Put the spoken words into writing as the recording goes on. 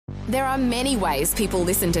There are many ways people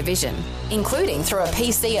listen to Vision, including through a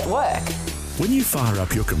PC at work. When you fire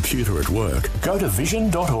up your computer at work, go to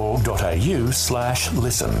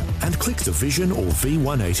vision.org.au/listen and click the Vision or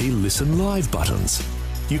V180 Listen Live buttons.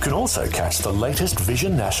 You can also catch the latest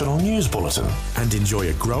Vision National News Bulletin and enjoy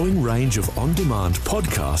a growing range of on-demand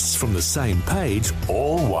podcasts from the same page,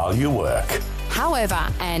 all while you work. However,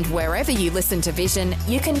 and wherever you listen to Vision,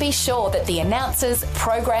 you can be sure that the announcers,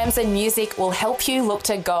 programs and music will help you look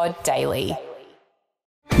to God daily.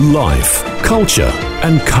 Life, culture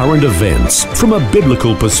and current events from a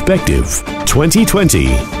biblical perspective.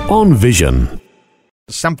 2020 on Vision.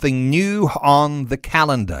 Something new on the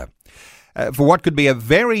calendar for what could be a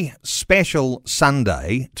very special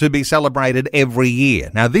Sunday to be celebrated every year.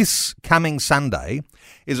 Now, this coming Sunday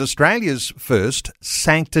is Australia's first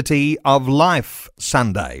Sanctity of Life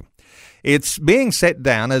Sunday. It's being set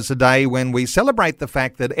down as a day when we celebrate the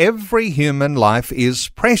fact that every human life is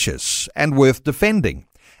precious and worth defending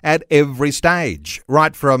at every stage,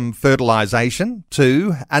 right from fertilisation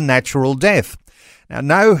to a natural death. Now,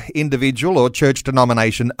 no individual or church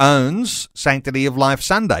denomination owns Sanctity of Life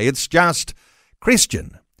Sunday. It's just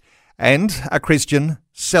Christian and a Christian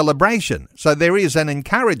celebration. So there is an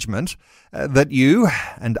encouragement that you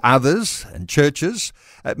and others and churches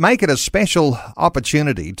make it a special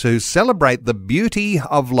opportunity to celebrate the beauty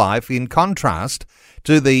of life in contrast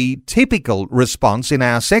to the typical response in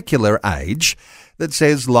our secular age that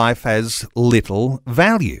says life has little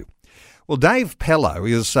value. Well, Dave Pellowe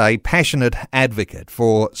is a passionate advocate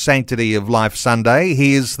for Sanctity of Life Sunday.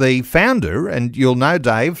 He is the founder, and you'll know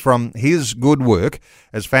Dave from his good work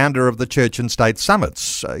as founder of the Church and State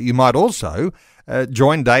Summits. You might also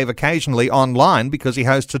join Dave occasionally online because he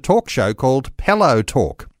hosts a talk show called Pellowe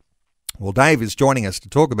Talk. Well, Dave is joining us to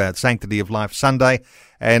talk about Sanctity of Life Sunday.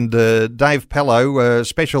 And Dave Pellowe,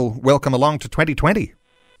 special welcome along to 2020.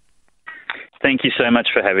 Thank you so much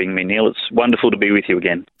for having me, Neil. It's wonderful to be with you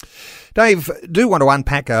again. Dave, do want to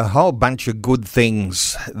unpack a whole bunch of good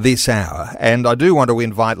things this hour, and I do want to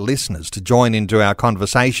invite listeners to join into our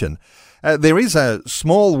conversation. There is a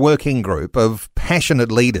small working group of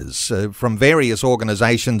passionate leaders from various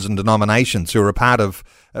organisations and denominations who are a part of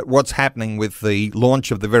what's happening with the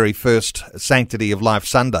launch of the very first Sanctity of Life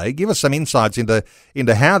Sunday. Give us some insights into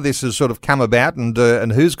how this has sort of come about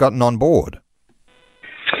and who's gotten on board.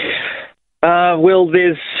 Well,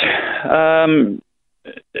 there's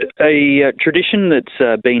a tradition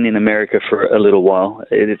that's been in America for a little while.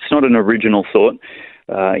 It's not an original thought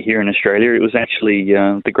here in Australia. It was actually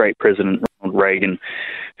the great President Ronald Reagan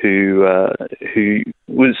who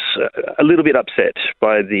was a little bit upset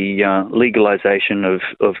by the legalization of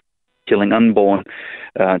killing unborn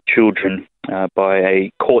children by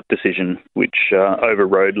a court decision which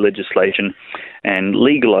overrode legislation and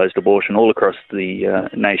legalized abortion all across the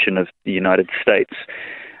nation of the United States.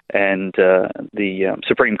 And the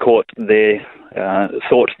Supreme Court there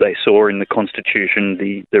thought they saw in the Constitution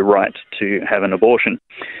the right to have an abortion.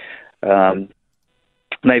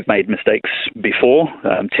 They've made mistakes before,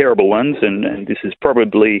 terrible ones, and this is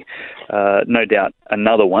probably, no doubt,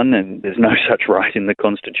 another one, and there's no such right in the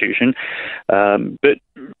Constitution. But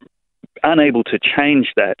unable to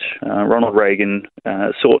change that, Ronald Reagan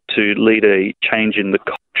sought to lead a change in the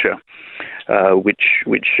culture, which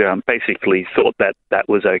basically thought that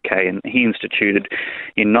was okay, and he instituted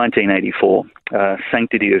in 1984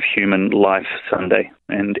 Sanctity of Human Life Sunday,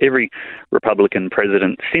 and every Republican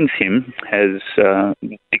president since him has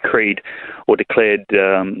decreed or declared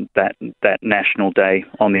that national day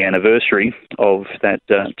on the anniversary of that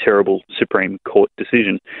terrible Supreme Court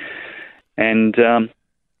decision. And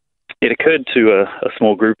it occurred to a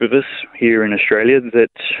small group of us here in Australia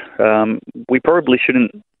that we probably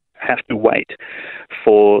shouldn't have to wait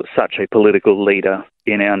for such a political leader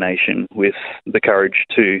in our nation with the courage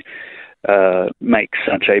to make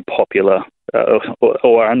such a popular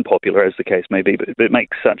or unpopular, as the case may be, but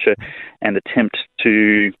make such an attempt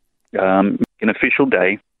to make an official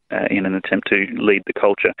day in an attempt to lead the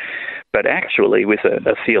culture. But actually, with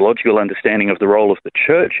a theological understanding of the role of the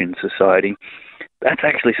church in society, that's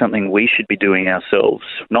actually something we should be doing ourselves,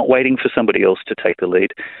 not waiting for somebody else to take the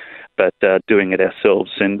lead, but doing it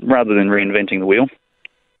ourselves. And rather than reinventing the wheel,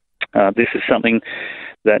 this is something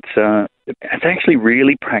that's it's actually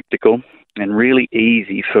really practical and really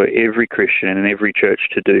easy for every Christian and every church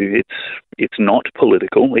to do. It's not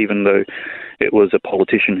political, even though it was a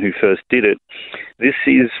politician who first did it. This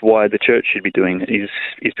is why the church should be doing it, is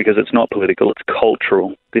because it's not political, it's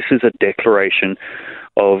cultural. This is a declaration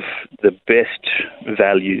of the best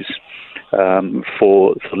values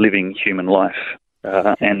for living human life.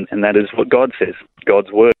 and that is what God says.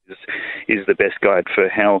 God's word is the best guide for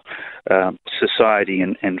how society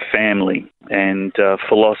and family and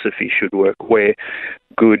philosophy should work. Where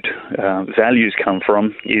good values come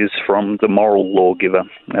from is from the moral lawgiver,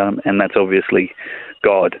 and that's obviously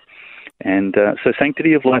God. And so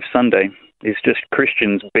Sanctity of Life Sunday is just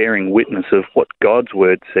Christians bearing witness of what God's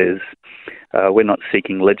word says. We're not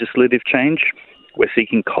seeking legislative change, we're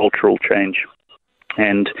seeking cultural change.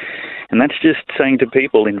 And that's just saying to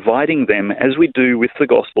people, inviting them, as we do with the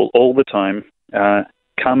gospel all the time,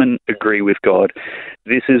 come and agree with God.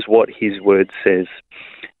 This is what His word says.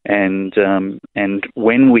 And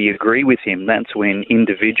when we agree with Him, that's when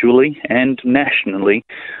individually and nationally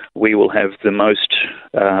we will have the most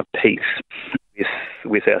peace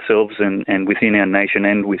with ourselves and within our nation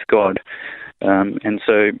and with God. And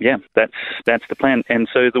so, yeah, that's the plan. And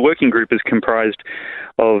so the working group is comprised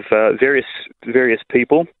of various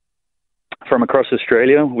people from across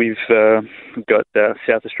Australia. We've got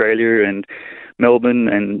South Australia and Melbourne,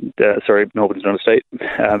 and Melbourne's not a state,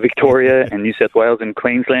 Victoria and New South Wales and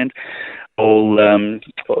Queensland. All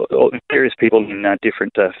various people in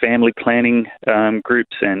different family planning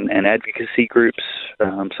groups and advocacy groups,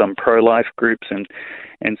 some pro-life groups and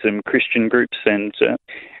some Christian groups, and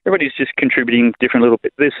everybody's just contributing different little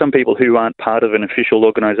bits. There's some people who aren't part of an official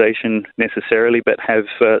organisation necessarily, but have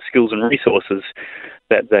skills and resources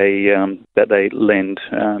that they lend,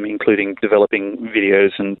 including developing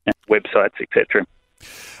videos and websites, etc.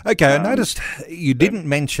 Okay, I noticed you didn't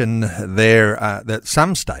mention there that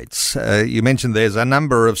some states, you mentioned there's a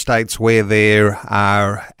number of states where there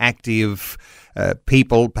are active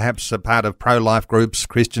people, perhaps a part of pro-life groups,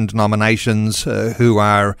 Christian denominations, who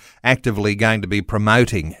are actively going to be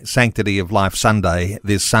promoting Sanctity of Life Sunday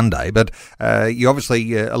this Sunday. But you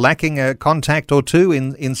obviously are lacking a contact or two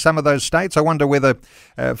in some of those states. I wonder whether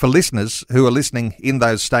for listeners who are listening in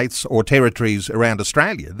those states or territories around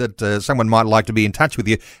Australia that someone might like to be in touch with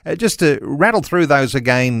you. Just to rattle through those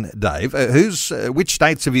again, Dave, which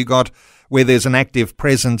states have you got where there's an active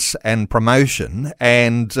presence and promotion,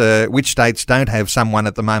 and which states don't have someone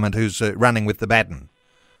at the moment who's running with the baton?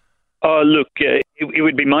 Oh, look, it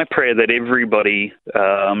would be my prayer that everybody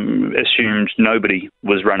assumed nobody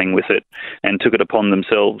was running with it and took it upon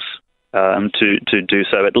themselves to do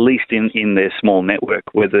so, at least in their small network,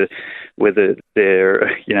 whether they're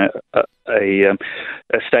a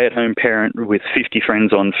stay-at-home parent with 50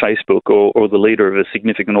 friends on Facebook or the leader of a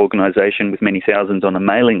significant organisation with many thousands on a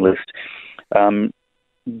mailing list.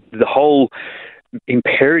 The whole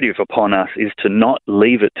imperative upon us is to not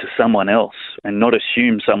leave it to someone else and not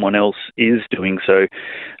assume someone else is doing so.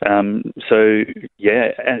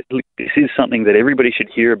 This is something that everybody should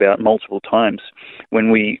hear about multiple times.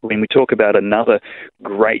 When we talk about another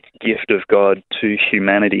great gift of God to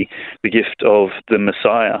humanity, the gift of the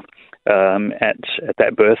Messiah, at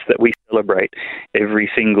that birth that we celebrate every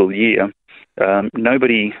single year,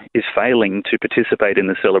 nobody is failing to participate in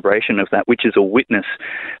the celebration of that, which is a witness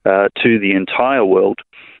to the entire world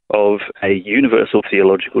of a universal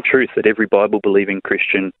theological truth that every Bible-believing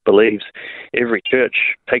Christian believes. Every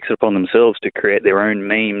church takes it upon themselves to create their own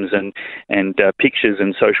memes and pictures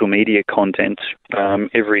and social media content.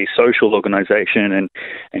 Every social organisation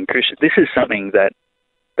and Christian. This is something that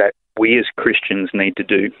we as Christians need to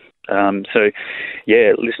do.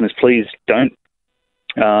 Listeners, please don't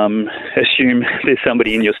assume there's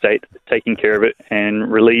somebody in your state taking care of it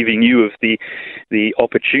and relieving you of the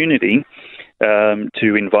opportunity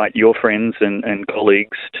to invite your friends and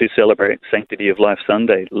colleagues to celebrate Sanctity of Life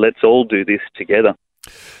Sunday. Let's all do this together.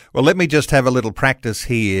 Well, let me just have a little practice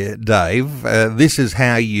here, Dave. This is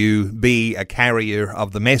how you be a carrier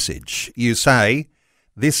of the message. You say,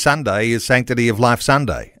 this Sunday is Sanctity of Life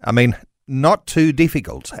Sunday. I mean, not too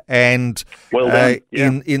difficult, and well done.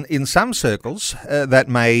 In some circles that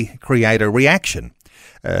may create a reaction.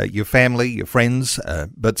 Your family, your friends,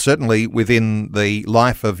 but certainly within the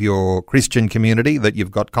life of your Christian community that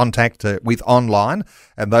you've got contact with online,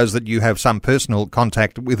 and those that you have some personal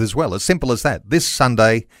contact with as well. As simple as that. This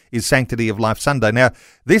Sunday is Sanctity of Life Sunday. Now,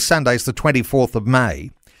 this Sunday is the 24th of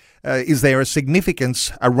May. Is there a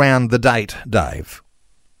significance around the date, Dave?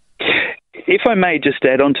 If I may just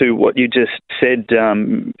add on to what you just said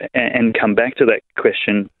and come back to that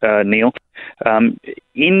question, Neil,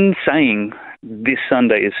 in saying this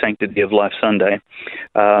Sunday is Sanctity of Life Sunday,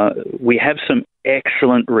 we have some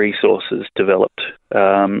excellent resources developed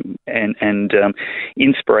and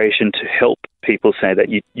inspiration to help people say that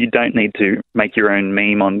you don't need to make your own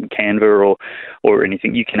meme on Canva or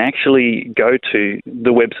anything. You can actually go to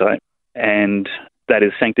the website, and that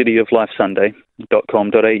is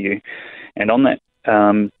sanctityoflifesunday.com.au. And on that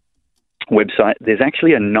website, there's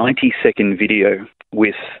actually a 90-second video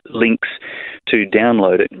with links to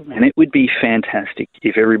download it. And it would be fantastic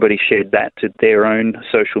if everybody shared that to their own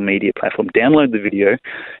social media platform. Download the video.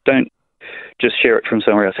 Don't just share it from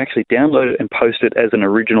somewhere else. Actually download it and post it as an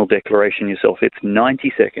original declaration yourself. It's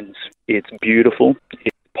 90 seconds. It's beautiful.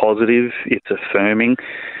 It's positive. It's affirming.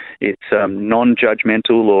 It's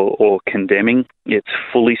non-judgmental or condemning. It's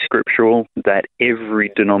fully scriptural that every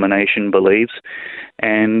denomination believes.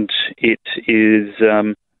 And it is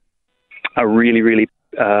a really, really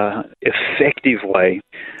effective way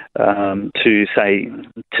to say,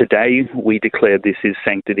 today we declare this is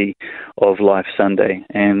Sanctity of Life Sunday,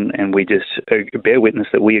 and we just bear witness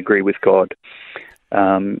that we agree with God.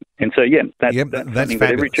 And so, that's something that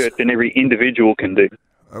every church and every individual can do.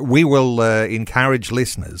 We will encourage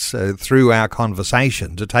listeners through our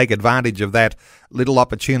conversation to take advantage of that little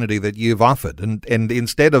opportunity that you've offered. And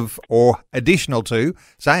instead of, or additional to,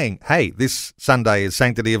 saying, hey, this Sunday is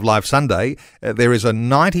Sanctity of Life Sunday, there is a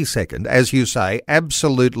 90-second, as you say,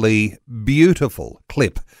 absolutely beautiful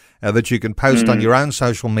clip that you can post on your own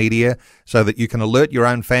social media so that you can alert your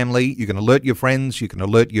own family, you can alert your friends, you can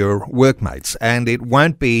alert your workmates. And it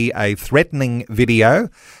won't be a threatening video.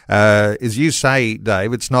 As you say,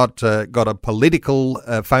 Dave, it's not got a political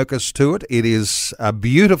focus to it. It is a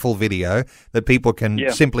beautiful video that people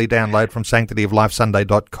can simply download from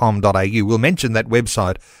sanctitoflifesunday.com.au. We'll mention that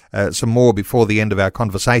website some more before the end of our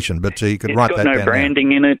conversation, but you can write that down. It's got no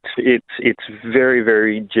branding in it. It's very,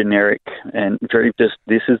 very generic and very just,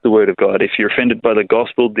 this is the Word of God. If you're offended by the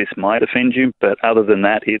gospel, this might offend you, but other than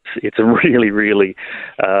that, it's a really, really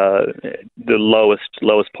the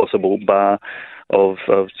lowest possible bar of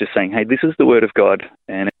just saying, hey, this is the Word of God,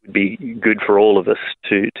 and it would be good for all of us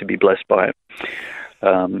to be blessed by it.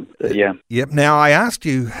 Yep. Now, I asked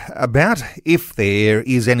you about if there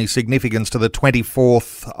is any significance to the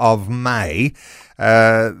 24th of May.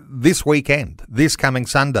 This weekend, this coming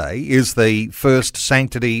Sunday, is the first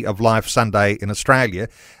Sanctity of Life Sunday in Australia.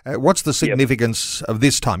 What's the significance of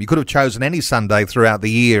this time? You could have chosen any Sunday throughout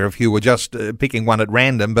the year if you were just picking one at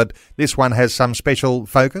random, but this one has some special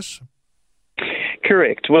focus?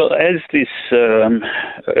 Correct. Well, as this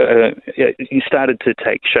started to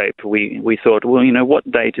take shape, we thought, well,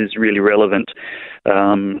 what date is really relevant?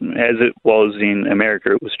 As it was in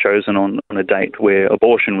America, it was chosen on a date where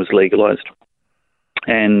abortion was legalized.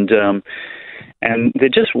 And there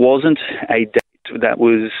just wasn't a date that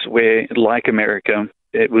was where, like America,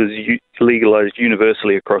 it was legalized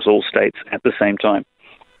universally across all states at the same time.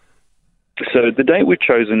 So the date we've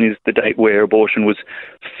chosen is the date where abortion was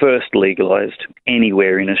first legalised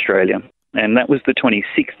anywhere in Australia. And that was the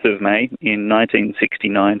 26th of May in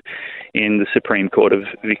 1969 in the Supreme Court of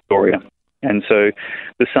Victoria. And so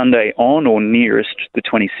the Sunday on or nearest the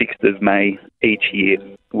 26th of May each year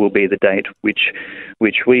will be the date which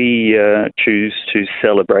we choose to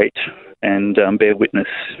celebrate and bear witness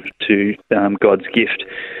to God's gift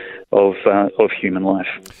of human life.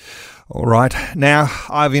 All right. Now,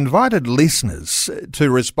 I've invited listeners to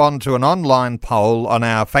respond to an online poll on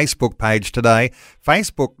our Facebook page today,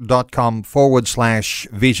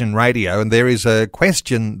 facebook.com/Vision Radio, and there is a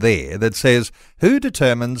question there that says, who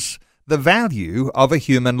determines the value of a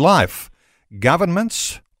human life,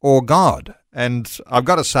 governments or God? And I've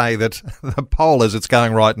got to say that the poll as it's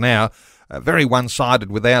going right now, very one-sided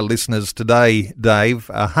with our listeners today, Dave,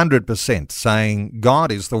 100% saying God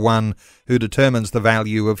is the one who determines the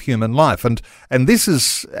value of human life. And this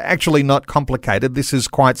is actually not complicated. This is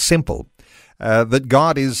quite simple. That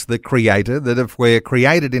God is the creator, that if we're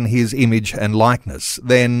created in his image and likeness,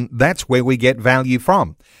 then that's where we get value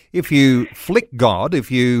from. If you flick God,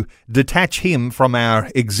 if you detach him from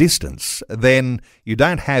our existence, then you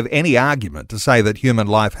don't have any argument to say that human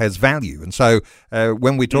life has value. And so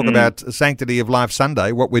when we talk about Sanctity of Life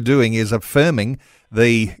Sunday, what we're doing is affirming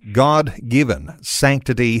the God-given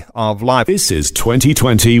sanctity of life. This is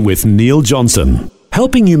 2020 with Neil Johnson,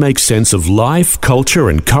 helping you make sense of life, culture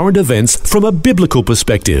and current events from a biblical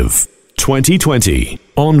perspective. 2020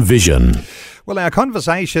 on Vision. Well, our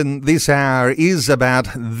conversation this hour is about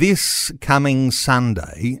this coming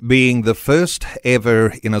Sunday being the first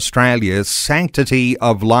ever in Australia Sanctity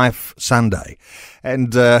of Life Sunday.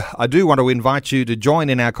 And I do want to invite you to join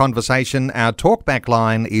in our conversation. Our talkback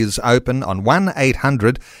line is open on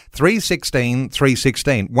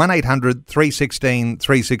 1-800-316-316.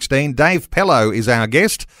 1-800-316-316. Dave Pellowe is our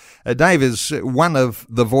guest. Dave is one of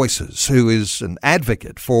the voices who is an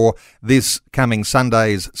advocate for this coming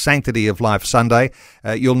Sunday's Sanctity of Life Sunday.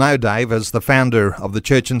 You'll know Dave as the founder of the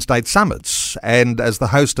Church and State Summits and as the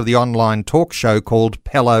host of the online talk show called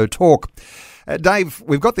Pellowe Talk. Dave,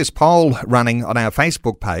 we've got this poll running on our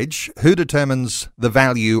Facebook page. Who determines the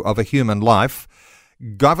value of a human life?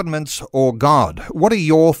 Governments or God? What are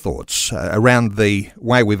your thoughts around the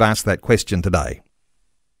way we've asked that question today?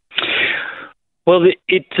 Well,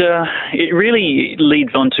 it really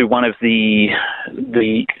leads on to one of the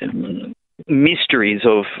mysteries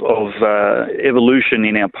of evolution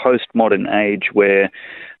in our postmodern age, where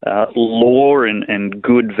law and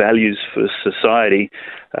good values for society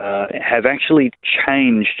have actually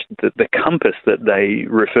changed the compass that they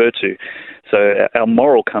refer to. So our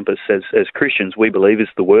moral compass as Christians, we believe, is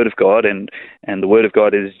the Word of God, and the Word of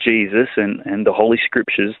God is Jesus and the Holy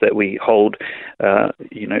Scriptures that we hold,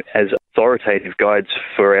 as authoritative guides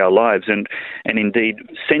for our lives. And indeed,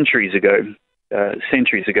 centuries ago,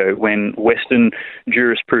 when Western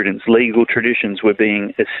jurisprudence, legal traditions were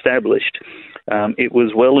being established, it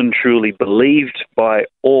was well and truly believed by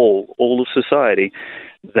all of society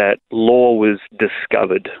that law was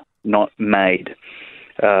discovered, not made.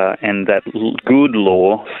 And that good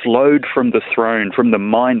law flowed from the throne, from the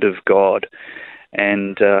mind of God.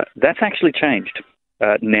 And that's actually changed.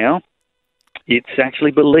 Now, it's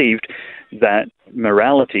actually believed that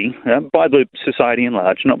morality, by the society in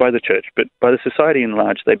large, not by the church, but by the society in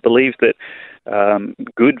large, they believe that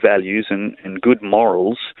good values and good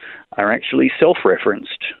morals are actually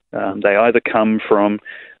self-referenced. They either come from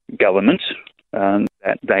government,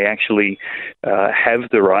 that they actually have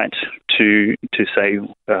the right to say,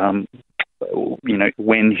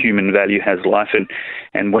 when human value has life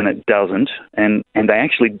and when it doesn't, and they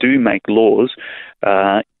actually do make laws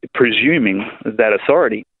presuming that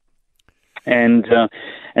authority. And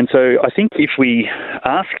so I think if we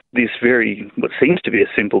ask this what seems to be a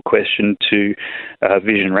simple question to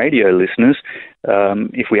Vision Radio listeners,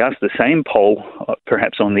 if we ask the same poll,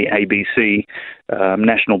 perhaps on the ABC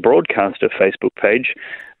National Broadcaster Facebook page,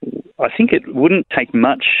 I think it wouldn't take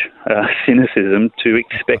much cynicism to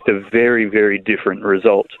expect a very, very different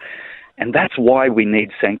result. And that's why we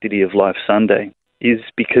need Sanctity of Life Sunday, is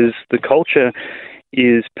because the culture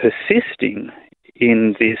is persisting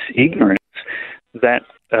in this ignorance that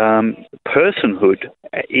personhood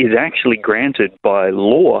is actually granted by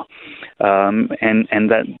law, and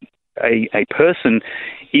that a person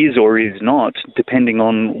is or is not depending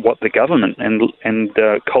on what the government and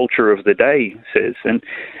culture of the day says, and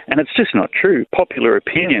it's just not true. Popular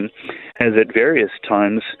opinion has at various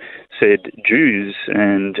times said Jews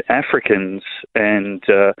and Africans and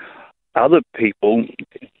other people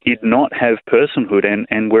did not have personhood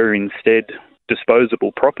and were instead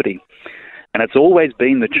disposable property. And it's always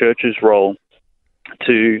been the church's role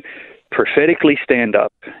to prophetically stand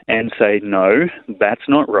up and say, no, that's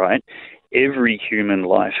not right. Every human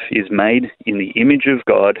life is made in the image of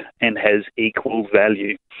God and has equal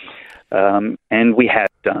value. And we have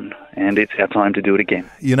done, and it's our time to do it again.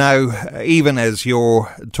 You know, even as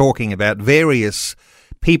you're talking about various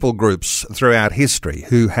people groups throughout history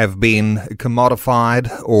who have been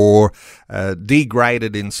commodified or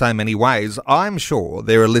degraded in so many ways, I'm sure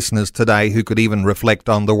there are listeners today who could even reflect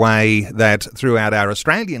on the way that throughout our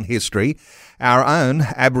Australian history, our own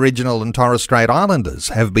Aboriginal and Torres Strait Islanders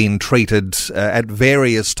have been treated at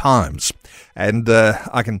various times. And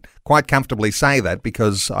I can quite comfortably say that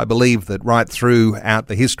because I believe that right throughout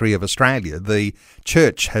the history of Australia, the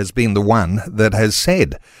church has been the one that has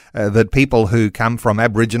said that people who come from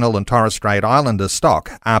Aboriginal and Torres Strait Islander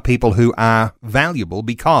stock are people who are valuable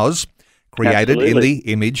because created Absolutely. in the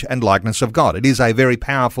image and likeness of God. It is a very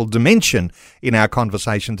powerful dimension in our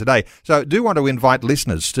conversation today. So I do want to invite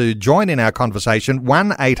listeners to join in our conversation,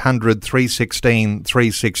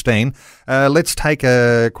 1-800-316-316. Let's take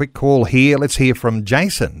a quick call here. Let's hear from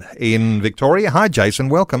Jason in Victoria. Hi, Jason.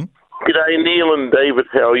 Welcome. G'day, Neil and David.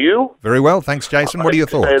 How are you? Very well. Thanks, Jason. What are your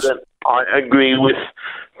thoughts? I agree with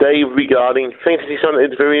Dave regarding Sanctity Sunday.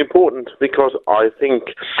 It's very important because I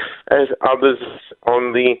think, as others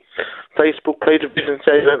on the Facebook page of Vision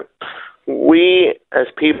say, that we as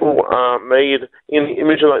people are made in the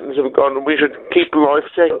image and likeness of God, and we should keep life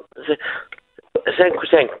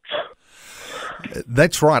sacrosanct.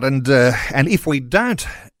 That's right, and if we don't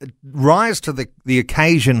rise to the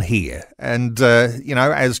occasion here, and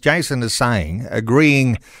as Jason is saying,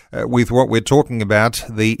 agreeing with what we're talking about,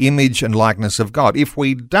 the image and likeness of God, if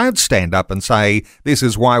we don't stand up and say this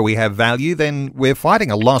is why we have value, then we're fighting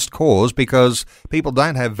a lost cause because people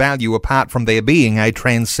don't have value apart from there being a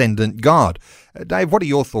transcendent God. Dave, what are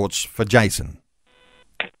your thoughts for Jason?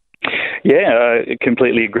 Yeah, I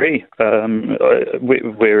completely agree.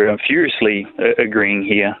 We're furiously agreeing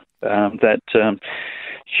here that the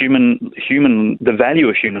value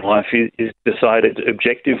of human life is decided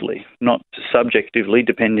objectively, not subjectively,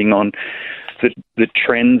 depending on the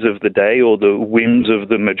trends of the day or the whims of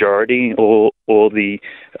the majority or the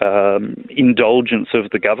indulgence of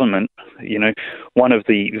the government. You know, one of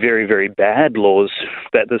the very, very bad laws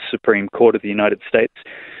that the Supreme Court of the United States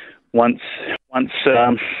once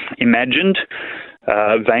imagined,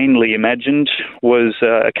 vainly imagined, was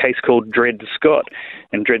a case called Dred Scott.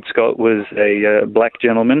 And Dred Scott was a black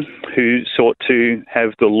gentleman who sought to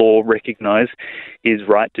have the law recognise his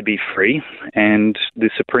right to be free. And the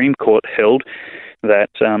Supreme Court held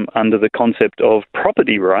that under the concept of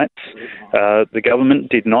property rights, the government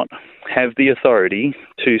did not have the authority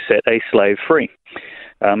to set a slave free,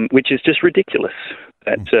 which is just ridiculous.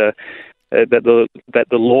 That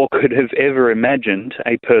the law could have ever imagined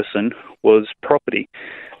a person was property,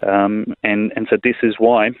 and so this is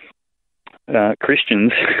why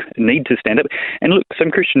Christians need to stand up. And look,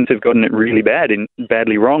 some Christians have gotten it really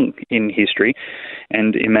badly wrong in history,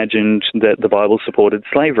 and imagined that the Bible supported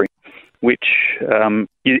slavery, which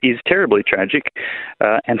is terribly tragic,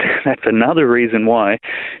 and that's another reason why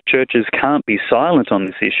churches can't be silent on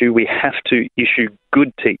this issue. We have to issue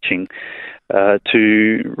good teaching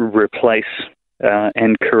to replace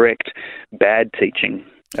and correct bad teaching,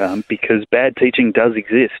 because bad teaching does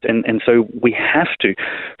exist, and so we have to,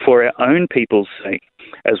 for our own people's sake,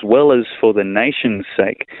 as well as for the nation's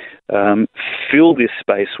sake, fill this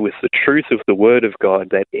space with the truth of the Word of God,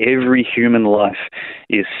 that every human life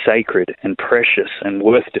is sacred and precious and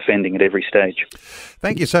worth defending at every stage.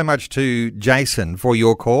 Thank you so much to Jason for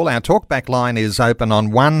your call. Our talkback line is open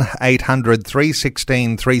on 1-800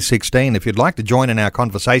 316 316 if you'd like to join in our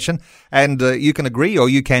conversation, and you can agree or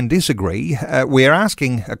you can disagree. We're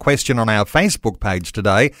asking a question on our Facebook page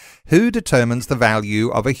today: who determines the value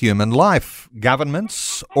of a human life,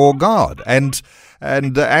 governments or God? And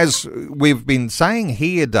as we've been saying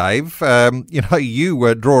here, Dave,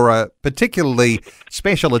 you draw a particularly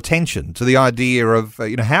special attention to the idea of,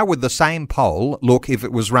 how would the same poll look if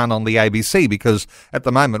it was run on the ABC? Because at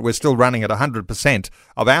the moment we're still running at 100%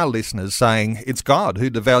 of our listeners saying it's God who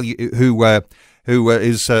is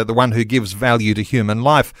the one who gives value to human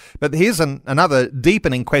life. But here's another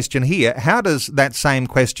deepening question here. How does that same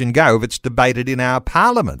question go if it's debated in our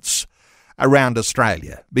parliaments around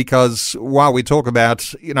Australia? Because while we talk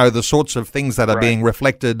about, the sorts of things that are being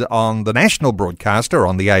reflected on the national broadcaster,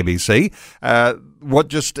 on the ABC, what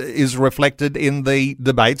just is reflected in the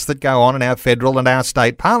debates that go on in our federal and our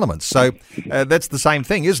state parliaments. So that's the same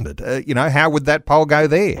thing, isn't it? How would that poll go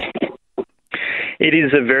there? It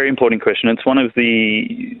is a very important question. It's one of the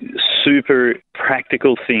super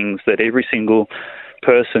practical things that every single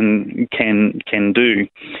person can do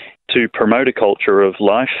to promote a culture of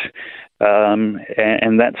life.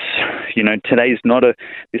 And that's,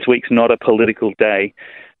 this week's not a political day,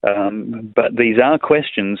 but these are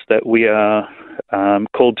questions that we are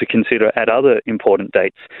called to consider at other important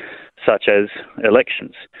dates, such as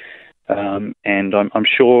elections. And I'm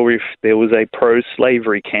sure if there was a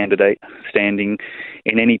pro-slavery candidate standing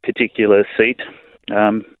in any particular seat,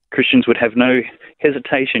 Christians would have no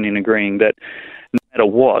hesitation in agreeing that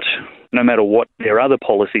no matter what their other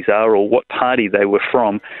policies are or what party they were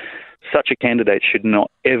from, such a candidate should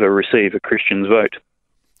not ever receive a Christian's vote.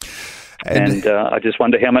 And I just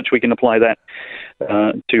wonder how much we can apply that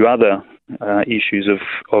to other issues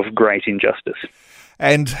of great injustice.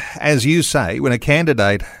 And as you say, when a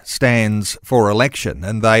candidate stands for election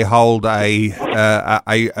and they hold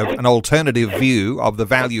an alternative view of the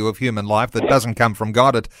value of human life that doesn't come from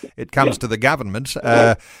God, it comes to the government,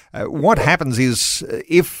 what happens is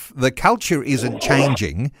if the culture isn't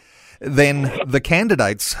changing, then the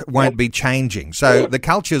candidates won't be changing. So the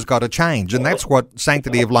culture's got to change, and that's what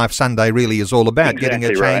Sanctity of Life Sunday really is all about, getting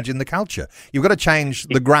a change in the culture. You've got to change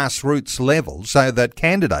the grassroots level so that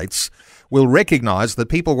candidates will recognise that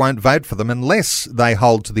people won't vote for them unless they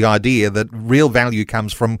hold to the idea that real value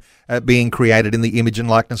comes from being created in the image and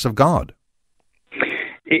likeness of God.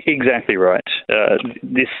 Exactly right.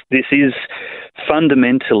 This is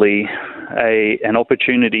fundamentally an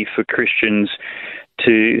opportunity for Christians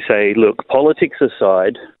to say, look, politics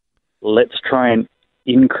aside, let's try and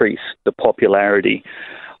increase the popularity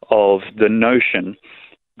of the notion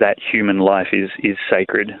that human life is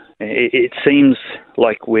sacred. It seems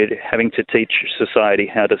like we're having to teach society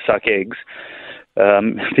how to suck eggs.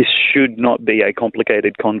 This should not be a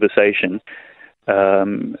complicated conversation,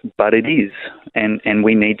 but it is, and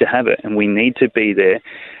we need to have it, and we need to be there,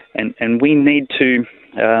 and we need to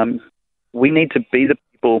be the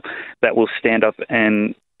people that will stand up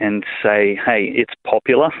and say, hey, it's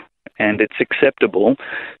popular and it's acceptable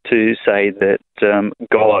to say that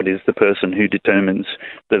God is the person who determines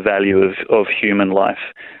the value of human life.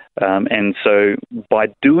 And so by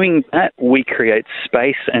doing that, we create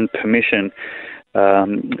space and permission.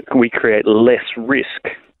 We create less risk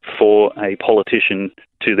for a politician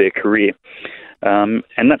to their career.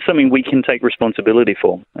 And that's something we can take responsibility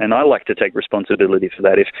for. And I like to take responsibility for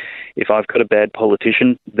that. If I've got a bad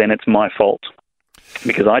politician, then it's my fault,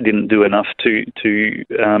 because I didn't do enough to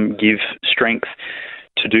give strength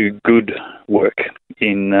to do good work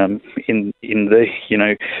in the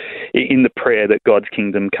prayer that God's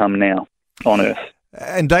kingdom come now on earth.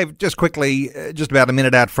 And Dave, just quickly, just about a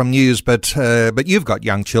minute out from news, but you've got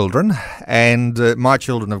young children, and my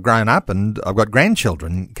children have grown up, and I've got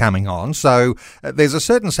grandchildren coming on. So there's a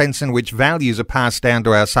certain sense in which values are passed down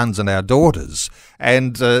to our sons and our daughters,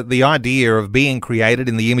 and the idea of being created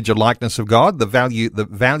in the image and likeness of God, the value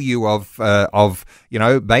of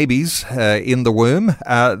babies in the womb.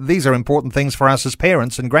 These are important things for us as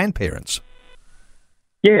parents and grandparents.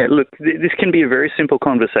 Yeah, look, this can be a very simple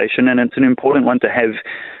conversation, and it's an important one to have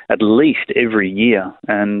at least every year.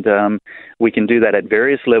 And we can do that at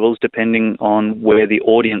various levels depending on where the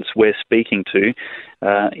audience we're speaking to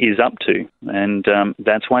is up to. And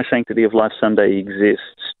that's why Sanctity of Life Sunday exists,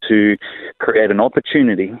 to create an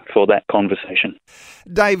opportunity for that conversation.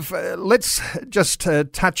 Dave, let's just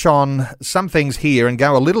touch on some things here and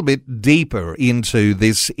go a little bit deeper into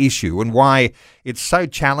this issue and why it's so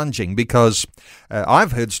challenging, because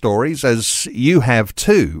I've heard stories, as you have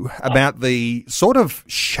too, about the sort of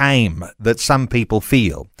shame that some people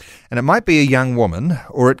feel. And it might be a young woman,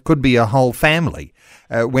 or it could be a whole family,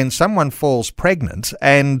 when someone falls pregnant.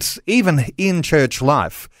 And even in church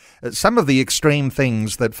life, some of the extreme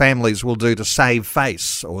things that families will do to save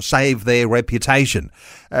face or save their reputation.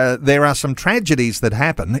 There are some tragedies that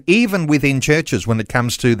happen, even within churches, when it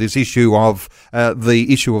comes to this issue of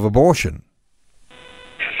abortion.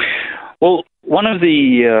 Well, one of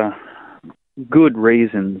the good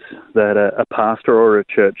reasons that a pastor or a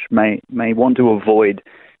church may want to avoid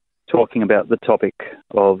talking about the topic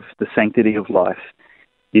of the sanctity of life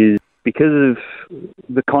is because of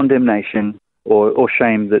the condemnation or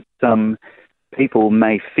shame that some people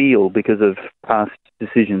may feel because of past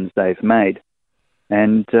decisions they've made.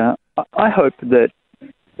 And I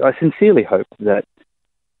sincerely hope that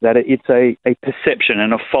it's a perception,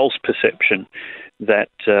 and a false perception, that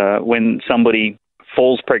when somebody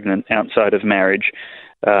falls pregnant outside of marriage,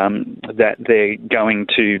 that they're going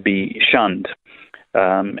to be shunned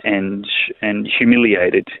and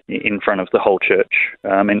humiliated in front of the whole church,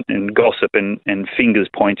 and gossip and fingers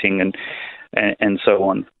pointing and so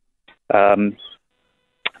on.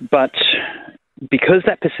 But because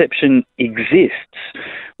that perception exists,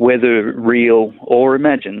 whether real or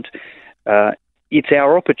imagined, it's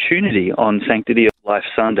our opportunity on Sanctity of Life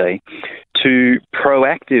Sunday to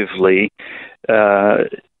proactively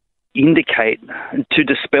indicate, to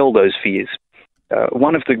dispel those fears.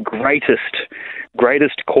 One of the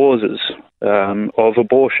greatest causes of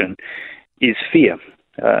abortion is fear,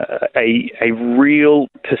 a real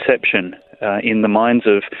perception in the minds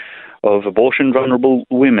of abortion-vulnerable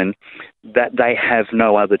women that they have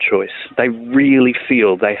no other choice. They really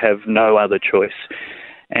feel they have no other choice.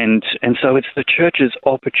 And so it's the church's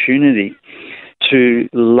opportunity to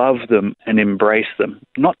love them and embrace them,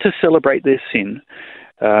 not to celebrate their sin.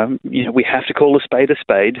 We have to call a spade a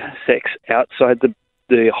spade. Sex outside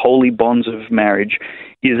the holy bonds of marriage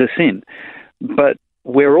is a sin. But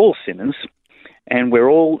we're all sinners, and we're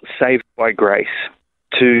all saved by grace,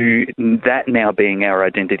 to that now being our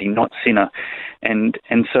identity, not sinner. And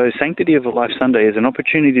so Sanctity of a Life Sunday is an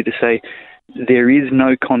opportunity to say there is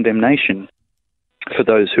no condemnation for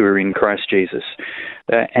those who are in Christ Jesus.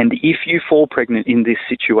 And if you fall pregnant in this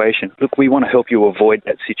situation, look, we want to help you avoid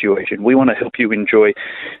that situation. We want to help you enjoy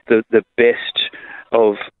the best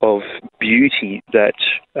of beauty that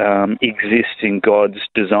exists in God's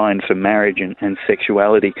design for marriage and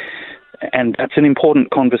sexuality. And that's an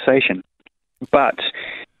important conversation. But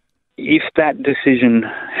if that decision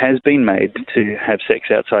has been made to have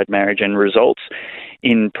sex outside marriage and results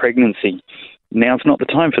in pregnancy, now's not the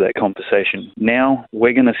time for that conversation. Now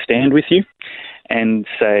we're going to stand with you and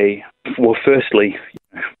say, well, firstly,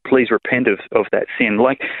 please repent of that sin.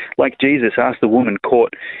 Like Jesus asked the woman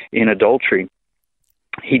caught in adultery,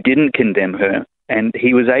 he didn't condemn her, and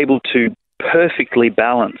he was able to perfectly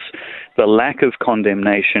balance the lack of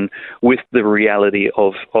condemnation with the reality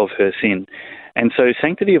of her sin. And so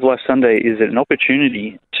Sanctity of Life Sunday is an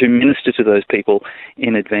opportunity to minister to those people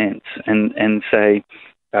in advance and say,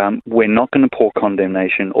 we're not going to pour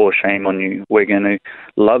condemnation or shame on you. We're going to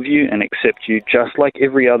love you and accept you just like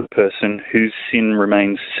every other person whose sin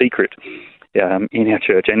remains secret. in our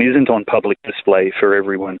church and isn't on public display for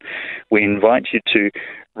everyone. We invite you to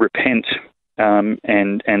repent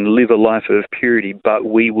and live a life of purity, but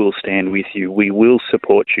we will stand with you. We will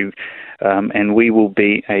support you, and we will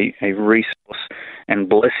be a resource and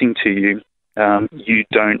blessing to you. You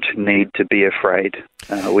don't need to be afraid.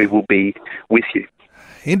 We will be with you.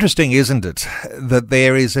 Interesting, isn't it, that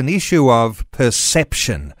there is an issue of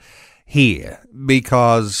perception here,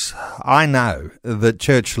 because I know that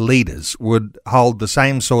church leaders would hold the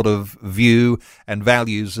same sort of view and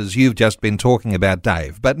values as you've just been talking about,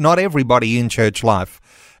 Dave. But not everybody in church life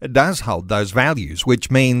does hold those values,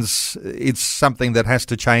 which means it's something that has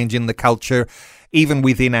to change in the culture, even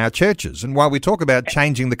within our churches. And while we talk about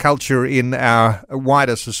changing the culture in our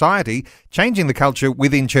wider society, changing the culture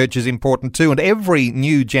within church is important too. And every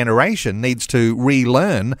new generation needs to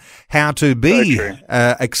relearn how to be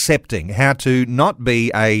accepting, how to not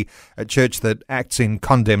be a church that acts in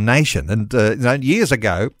condemnation. And years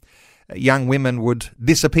ago, young women would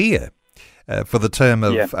disappear for the term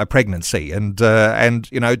of a pregnancy, and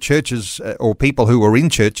churches or people who were in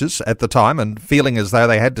churches at the time and feeling as though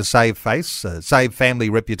they had to save face, save family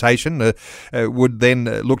reputation, would then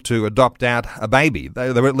look to adopt out a baby.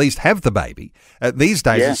 They would at least have the baby. These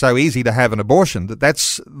days it's so easy to have an abortion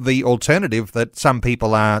that's the alternative that some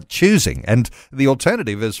people are choosing, and the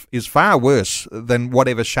alternative is far worse than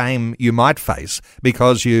whatever shame you might face,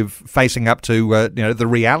 because you're facing up to the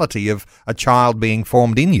reality of a child being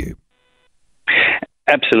formed in you.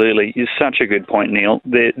 Absolutely. It's such a good point, Neil.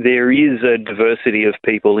 There is a diversity of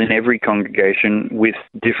people in every congregation with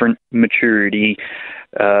different maturity,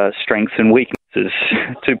 strengths and weaknesses,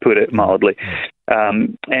 to put it mildly.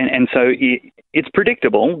 And so it's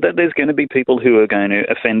predictable that there's going to be people who are going to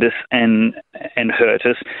offend us and hurt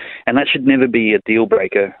us, and that should never be a deal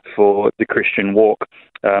breaker for the Christian walk.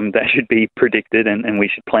 That should be predicted, and we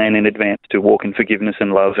should plan in advance to walk in forgiveness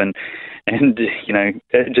and love, and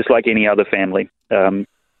just like any other family.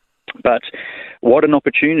 But what an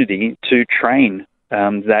opportunity to train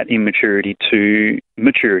that immaturity to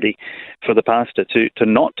maturity for the pastor, to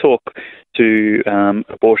not talk to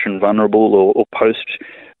abortion vulnerable or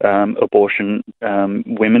post-abortion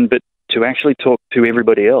women, but to actually talk to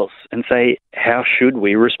everybody else and say, how should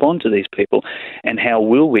we respond to these people, and how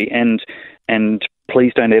will we? And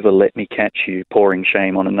please don't ever let me catch you pouring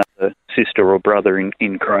shame on another sister or brother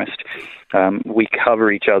in Christ. We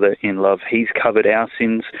cover each other in love. He's covered our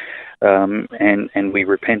sins, and we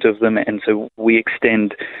repent of them, and so we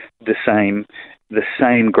extend the same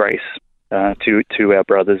grace to our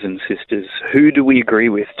brothers and sisters. Who do we agree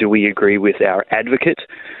with? Do we agree with our advocate,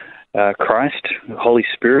 Christ, Holy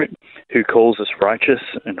Spirit, who calls us righteous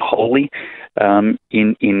and holy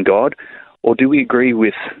in God? Or do we agree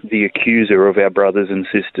with the accuser of our brothers and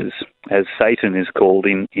sisters, as Satan is called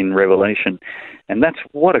in Revelation? And that's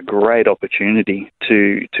what a great opportunity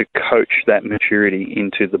to coach that maturity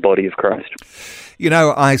into the body of Christ.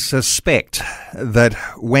 I suspect that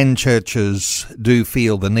when churches do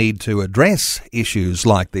feel the need to address issues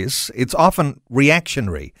like this, it's often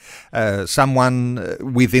reactionary. Someone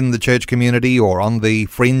within the church community or on the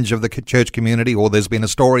fringe of the church community, or there's been a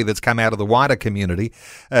story that's come out of the wider community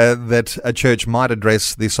that a church might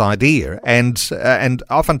address this idea. And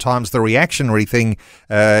oftentimes the reactionary thing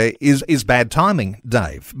is bad timing,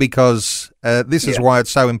 Dave, because this is why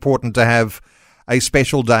it's so important to have a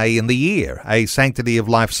special day in the year, a Sanctity of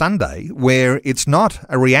Life Sunday, where it's not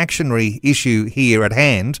a reactionary issue here at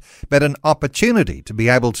hand, but an opportunity to be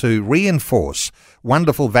able to reinforce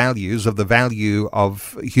wonderful values of the value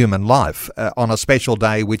of human life on a special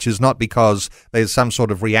day, which is not because there's some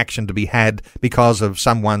sort of reaction to be had because of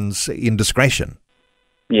someone's indiscretion.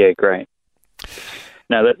 Yeah, great.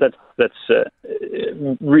 No, that's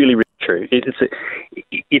really, really true.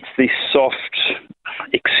 It's the soft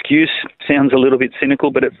excuse, sounds a little bit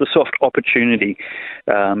cynical, but it's the soft opportunity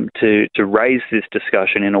to raise this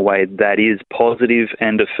discussion in a way that is positive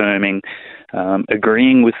and affirming,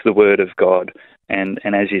 agreeing with the Word of God, and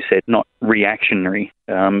as you said, not reactionary,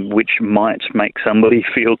 which might make somebody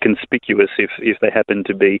feel conspicuous if they happen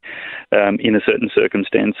to be in a certain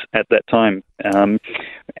circumstance at that time.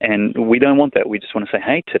 And we don't want that. We just want to say,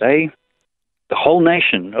 hey, today the whole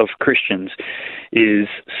nation of Christians is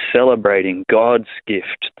celebrating God's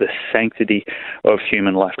gift, the sanctity of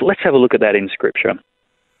human life. Let's have a look at that in Scripture.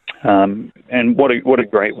 And what a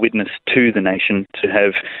great witness to the nation to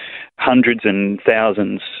have hundreds and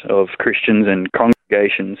thousands of Christians and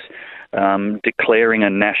congregations declaring a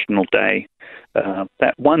national day.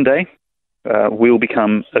 That one day will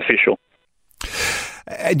become official.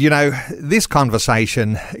 And, this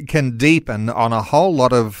conversation can deepen on a whole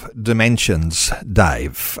lot of dimensions,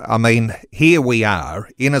 Dave. I mean, here we are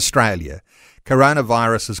in Australia.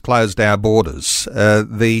 Coronavirus has closed our borders.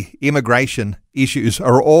 The immigration issues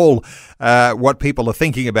are all what people are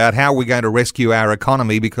thinking about. How are we going to rescue our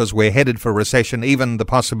economy because we're headed for recession, even the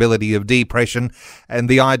possibility of depression, and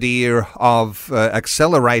the idea of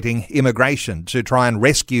accelerating immigration to try and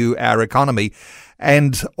rescue our economy.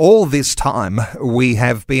 And all this time we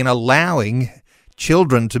have been allowing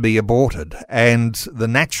children to be aborted and the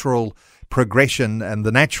natural progression and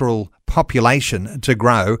the natural population to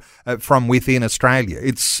grow from within Australia.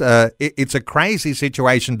 It's a crazy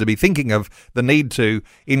situation to be thinking of the need to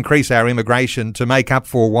increase our immigration to make up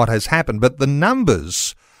for what has happened. But the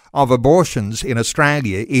numbers of abortions in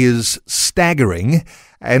Australia is staggering.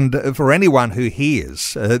 And for anyone who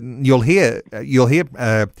hears, you'll hear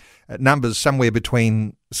numbers somewhere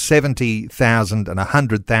between 70,000 and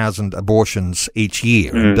 100,000 abortions each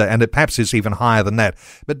year, and it perhaps is even higher than that.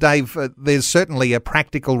 But Dave, there's certainly a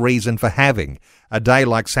practical reason for having a day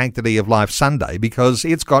like Sanctity of Life Sunday, because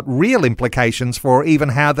it's got real implications for even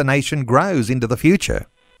how the nation grows into the future.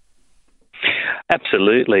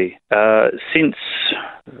 Absolutely. Since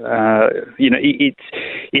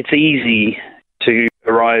it's easy to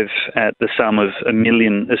arrive at the sum of 1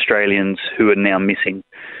 million Australians who are now missing,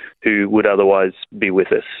 who would otherwise be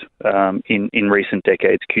with us in recent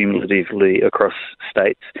decades, cumulatively across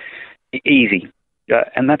states. Easy.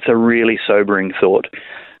 And that's a really sobering thought.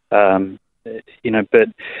 But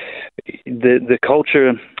the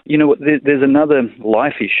culture, there's another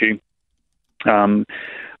life issue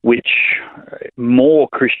which more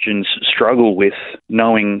Christians struggle with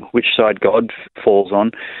knowing which side God falls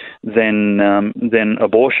on than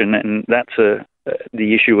abortion, and that's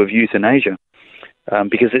the issue of euthanasia.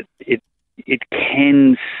 Because it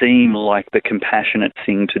can seem like the compassionate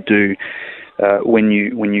thing to do when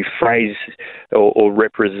you phrase or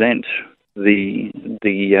represent the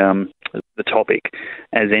topic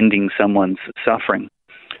as ending someone's suffering,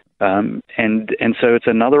 and so it's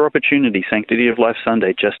another opportunity, Sanctity of Life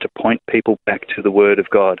Sunday, just to point people back to the Word of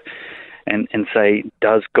God, and say,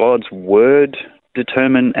 does God's Word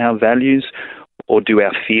determine our values, or do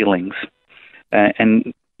our feelings?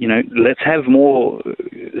 Let's have more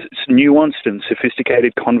nuanced and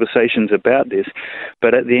sophisticated conversations about this.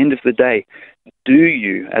 But at the end of the day, do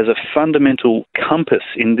you, as a fundamental compass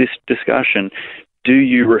in this discussion, do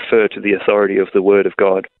you refer to the authority of the Word of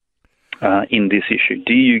God in this issue?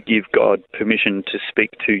 Do you give God permission to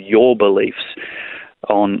speak to your beliefs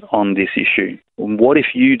on this issue? What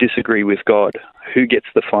if you disagree with God? Who gets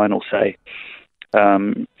the final say?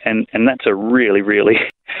 And that's a really, really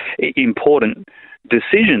important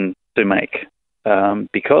decision to make,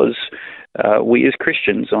 because we as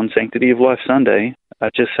Christians on Sanctity of Life Sunday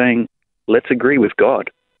are just saying, let's agree with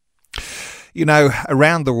God.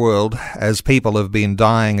 Around the world, as people have been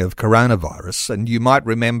dying of coronavirus, and you might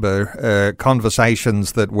remember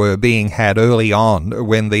conversations that were being had early on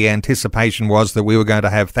when the anticipation was that we were going to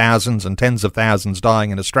have thousands and tens of thousands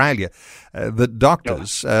dying in Australia, that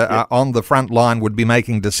doctors on the front line would be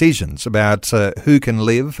making decisions about who can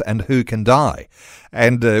live and who can die.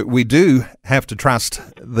 And we do have to trust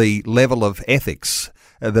the level of ethics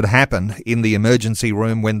that happen in the emergency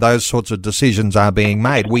room when those sorts of decisions are being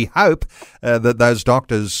made. We hope that those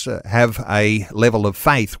doctors have a level of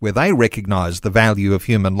faith where they recognise the value of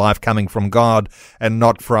human life coming from God and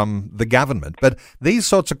not from the government. But these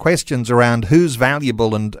sorts of questions around who's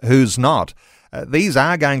valuable and who's not, these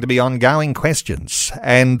are going to be ongoing questions.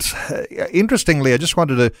 And interestingly, I just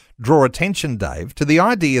wanted to draw attention, Dave, to the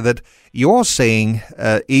idea that you're seeing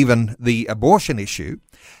even the abortion issue,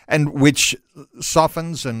 and which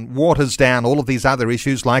softens and waters down all of these other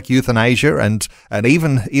issues like euthanasia and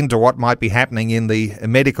even into what might be happening in the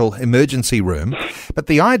medical emergency room. But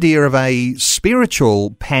the idea of a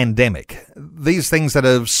spiritual pandemic, these things that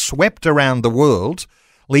have swept around the world,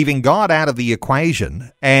 leaving God out of the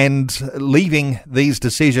equation and leaving these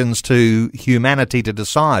decisions to humanity to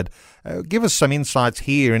decide. Give us some insights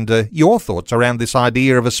here into your thoughts around this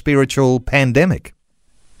idea of a spiritual pandemic.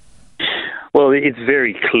 Well, it's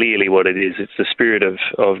very clearly what it is. It's the spirit of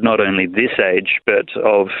not only this age, but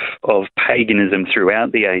of paganism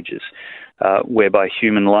throughout the ages, whereby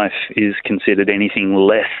human life is considered anything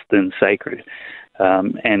less than sacred.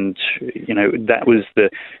 And, that was the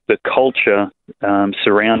culture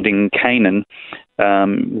surrounding Canaan,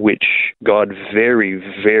 which God very,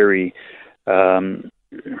 very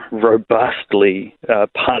robustly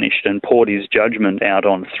punished and poured his judgment out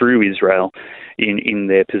on through Israel in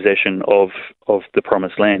their possession of the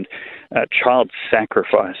Promised Land. Child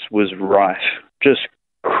sacrifice was rife, just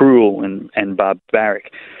cruel and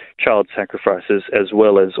barbaric child sacrifices, as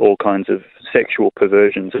well as all kinds of sexual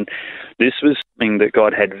perversions. And this was something that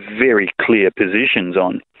God had very clear positions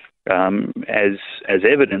on, as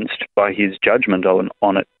evidenced by his judgment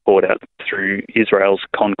on it poured out through Israel's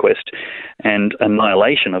conquest and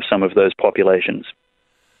annihilation of some of those populations.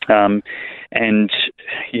 And,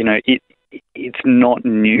 you know, it's not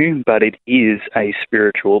new, but it is a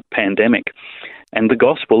spiritual pandemic. And the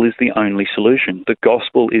gospel is the only solution. The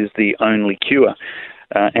gospel is the only cure.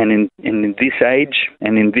 And in this age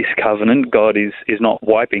and in this covenant, God is not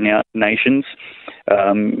wiping out nations.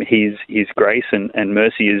 His grace and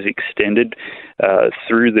mercy is extended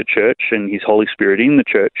through the church and his Holy Spirit in the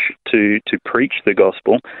church to preach the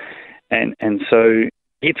gospel. And so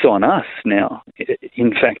it's on us now.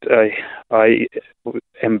 In fact, I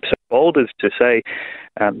am so bold as to say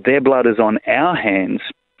their blood is on our hands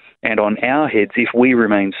and on our heads if we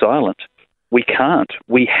remain silent. We can't.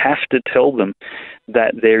 We have to tell them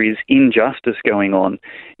that there is injustice going on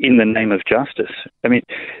in the name of justice. I mean,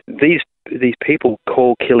 these people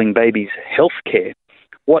call killing babies healthcare.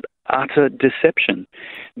 What utter deception.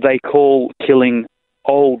 They call killing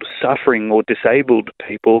old, suffering or disabled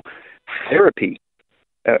people therapy.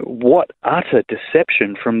 What utter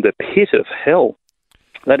deception from the pit of hell.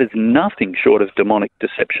 That is nothing short of demonic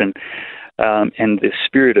deception. And the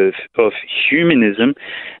spirit of humanism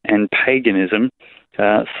and paganism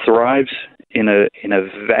thrives in a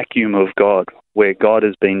vacuum of God, where God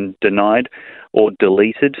has been denied or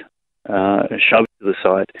deleted, shoved to the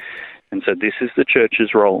side. And so this is the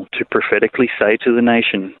church's role, to prophetically say to the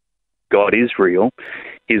nation, God is real,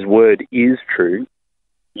 his word is true.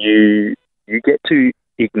 You get to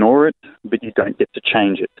ignore it, but you don't get to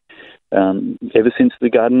change it. Ever since the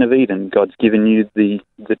Garden of Eden, God's given you the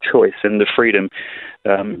choice and the freedom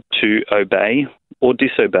to obey or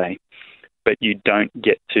disobey, but you don't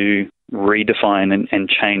get to redefine and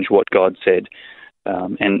change what God said.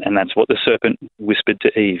 And that's what the serpent whispered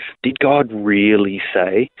to Eve. Did God really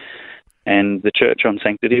say? And the church on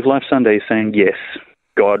Sanctity of Life Sunday is saying, yes,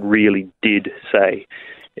 God really did say.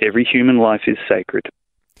 Every human life is sacred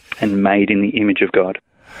and made in the image of God.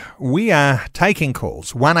 We are taking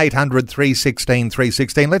calls, 1800 316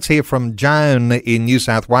 316. Let's hear from Joan in New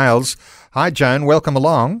South Wales. Hi, Joan. Welcome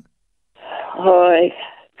along. Hi.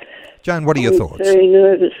 Joan, what are your thoughts? I'm very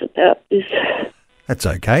nervous about this. That's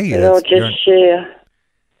okay. But I'll just share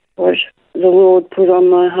what the Lord put on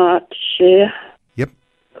my heart to share. Yep.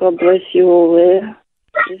 God bless you all there.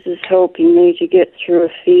 This is helping me to get through a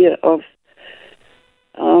fear of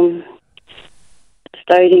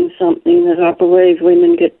stating something that I believe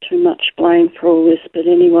women get too much blame for all this. But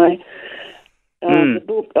anyway, the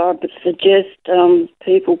book, I would suggest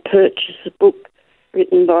people purchase a book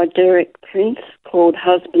written by Derek Prince called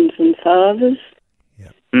Husbands and Fathers.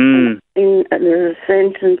 Yep. There's a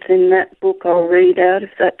sentence in that book I'll read out,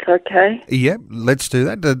 if that's okay. Yep, let's do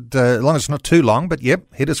that. As long as it's not too long, but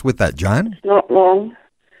yep, hit us with that, Joan. It's not long.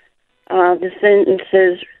 The sentence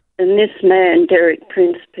says, and this man, Derek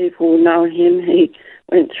Prince, people will know him. He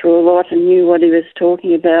went through a lot and knew what he was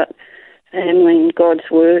talking about, family and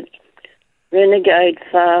God's word. Renegade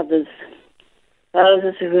fathers.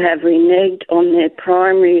 Fathers who have reneged on their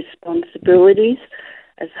primary responsibilities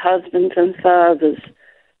as husbands and fathers.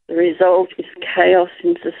 The result is chaos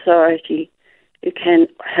in society. You can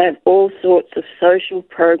have all sorts of social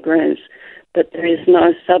programs, but there is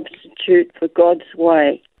no substitute for God's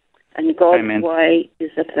way. And God's Amen. way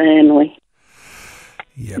is a family.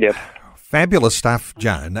 Yep. Fabulous stuff,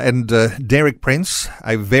 Joan. And Derek Prince,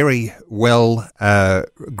 a very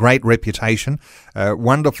great reputation,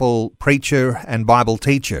 wonderful preacher and Bible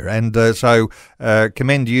teacher. And so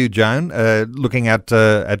commend you, Joan, looking at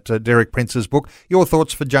Derek Prince's book. Your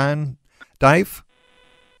thoughts for Joan, Dave?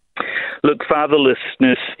 Look,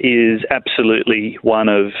 fatherlessness is absolutely one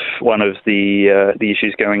of the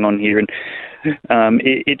issues going on here, and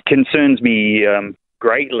it concerns me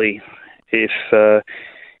greatly if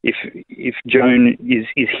Joan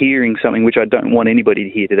is hearing something which I don't want anybody to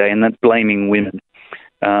hear today, and that's blaming women.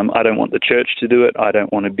 I don't want the church to do it. I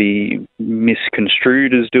don't want to be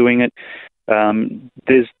misconstrued as doing it.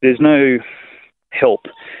 There's no help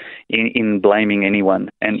in blaming anyone.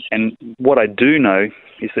 And what I do know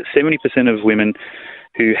is that 70% of women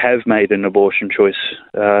who have made an abortion choice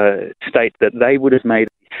state that they would have made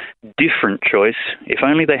a different choice if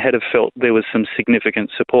only they had have felt there was some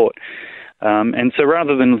significant support. And so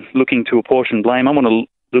rather than looking to apportion blame, I want to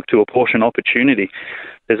look to apportion opportunity.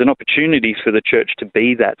 There's an opportunity for the church to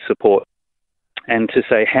be that support and to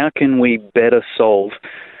say, how can we better solve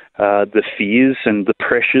the fears and the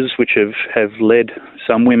pressures which have led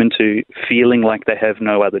some women to feeling like they have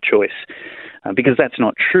no other choice. Because that's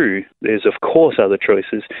not true. There's, of course, other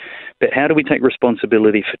choices. But how do we take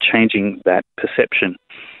responsibility for changing that perception?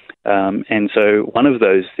 And so one of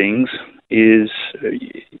those things is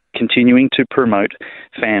continuing to promote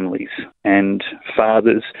families, and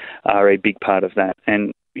fathers are a big part of that.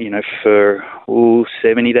 And, for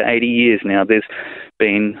 70 to 80 years now, there's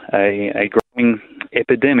been a growing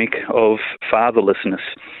epidemic of fatherlessness,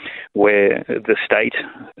 where the state,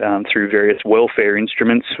 through various welfare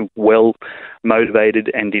instruments, well motivated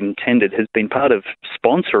and intended, has been part of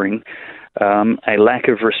sponsoring a lack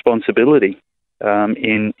of responsibility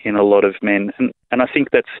in a lot of men. And I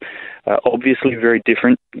think that's obviously very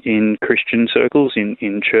different in Christian circles,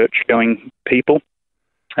 in church-going people.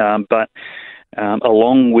 But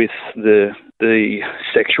along with the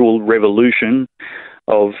sexual revolution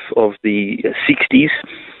of the 60s,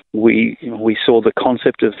 we saw the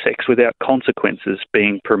concept of sex without consequences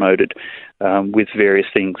being promoted with various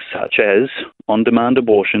things such as on-demand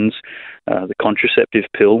abortions, the contraceptive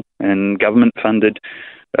pill, and government-funded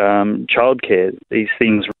childcare. These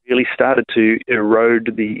things really started to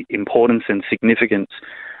erode the importance and significance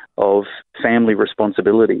of family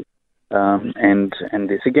responsibility. And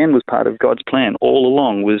this again was part of God's plan all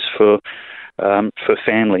along, was for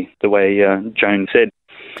family, the way Joan said.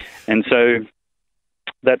 And so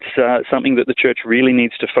that's something that the church really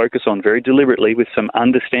needs to focus on very deliberately, with some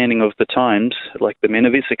understanding of the times, like the men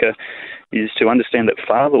of Issachar, is to understand that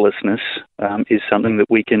fatherlessness is something that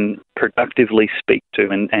we can productively speak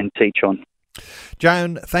to and teach on.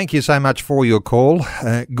 Joan, thank you so much for your call.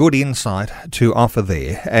 Good insight to offer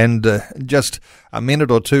there. And just a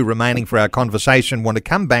minute or two remaining for our conversation, want to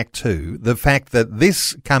come back to the fact that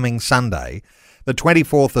this coming Sunday, the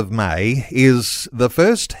 24th of May, is the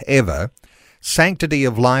first ever Sanctity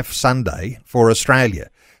of Life Sunday for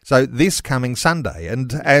Australia. So this coming Sunday,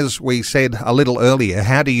 and as we said a little earlier,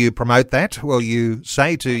 how do you promote that? Well, you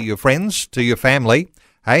say to your friends, to your family,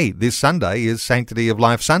 hey, this Sunday is Sanctity of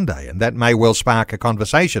Life Sunday, and that may well spark a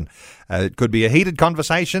conversation. It could be a heated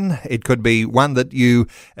conversation. It could be one that you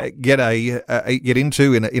get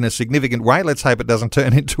into in a significant way. Let's hope it doesn't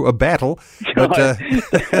turn into a battle. But, I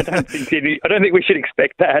don't think we should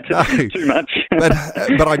expect that too much. but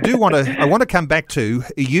I want to come back to,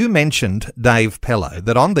 you mentioned, Dave Pellow,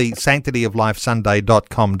 that on the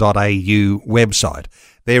sanctityoflifesunday.com.au website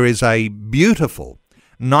there is a beautiful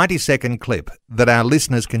 90-second clip that our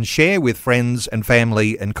listeners can share with friends and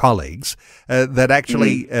family and colleagues that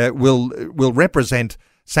actually will represent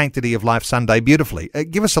Sanctity of Life Sunday beautifully.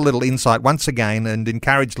 Give us a little insight once again and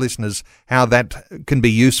encourage listeners how that can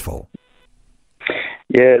be useful.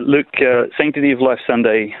 Yeah, look, Sanctity of Life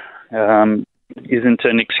Sunday isn't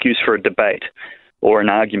an excuse for a debate or an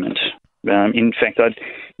argument. In fact, I'd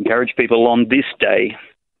encourage people on this day.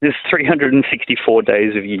 There's 364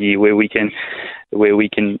 days of a year where we can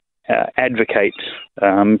advocate,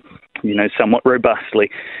 somewhat robustly.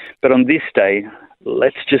 But on this day,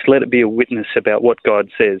 let's just let it be a witness about what God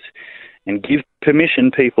says, and give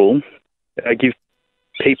people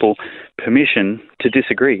permission to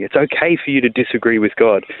disagree. It's okay for you to disagree with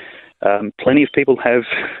God. Plenty of people have,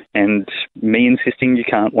 and me insisting you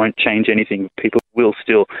can't won't change anything. People will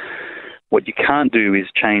still. What you can't do is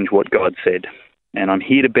change what God said. And I'm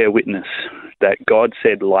here to bear witness that God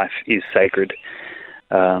said life is sacred.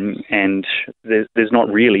 And there's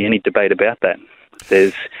not really any debate about that.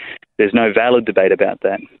 There's no valid debate about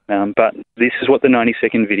that. But this is what the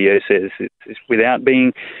 90-second video says. It's without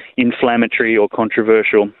being inflammatory or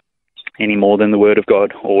controversial any more than the Word of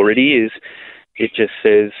God already is. It just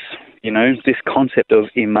says, this concept of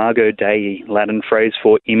imago Dei, Latin phrase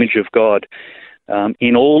for image of God,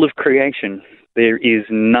 in all of creation, there is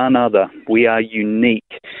none other. We are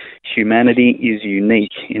unique. Humanity is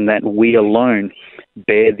unique in that we alone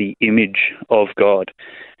bear the image of God.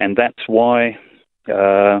 And that's why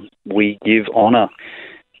we give honour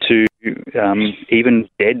to even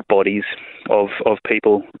dead bodies of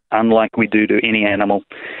people, unlike we do to any animal,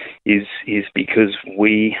 is because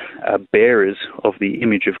we are bearers of the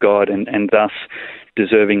image of God, and thus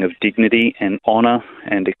deserving of dignity and honour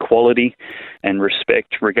and equality and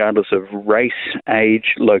respect, regardless of race,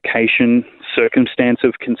 age, location, circumstance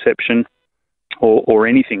of conception, or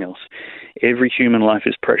anything else. Every human life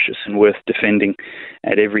is precious and worth defending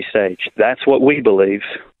at every stage. That's what we believe,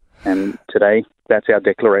 and today that's our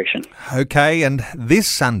declaration. Okay, and this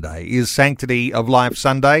Sunday is Sanctity of Life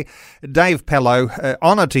Sunday. Dave Pellow,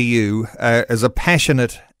 honour to you as a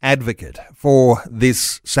passionate advocate for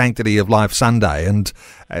this Sanctity of Life Sunday. And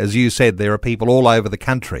as you said, there are people all over the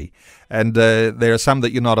country and there are some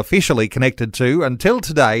that you're not officially connected to until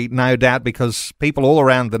today, no doubt, because people all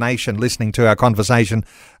around the nation listening to our conversation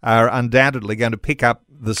are undoubtedly going to pick up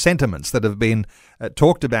the sentiments that have been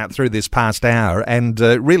talked about through this past hour and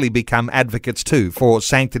really become advocates too for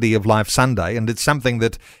Sanctity of Life Sunday. And it's something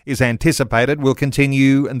that is anticipated will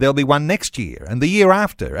continue, and there'll be one next year and the year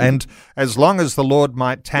after. And as long as the Lord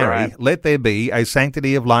might tarry, let there be a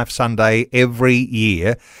Sanctity of Life Sunday every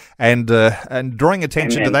year. And drawing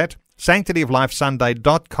attention to that,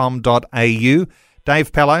 sanctityoflifesunday.com.au.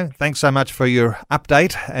 Dave Pellowe, thanks so much for your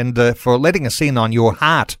update and for letting us in on your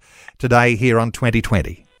heart today here on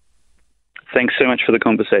 2020. Thanks so much for the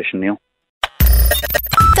conversation, Neil.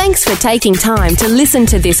 Thanks for taking time to listen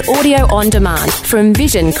to this audio on demand from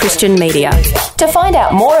Vision Christian Media. To find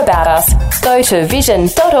out more about us, go to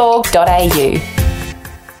vision.org.au.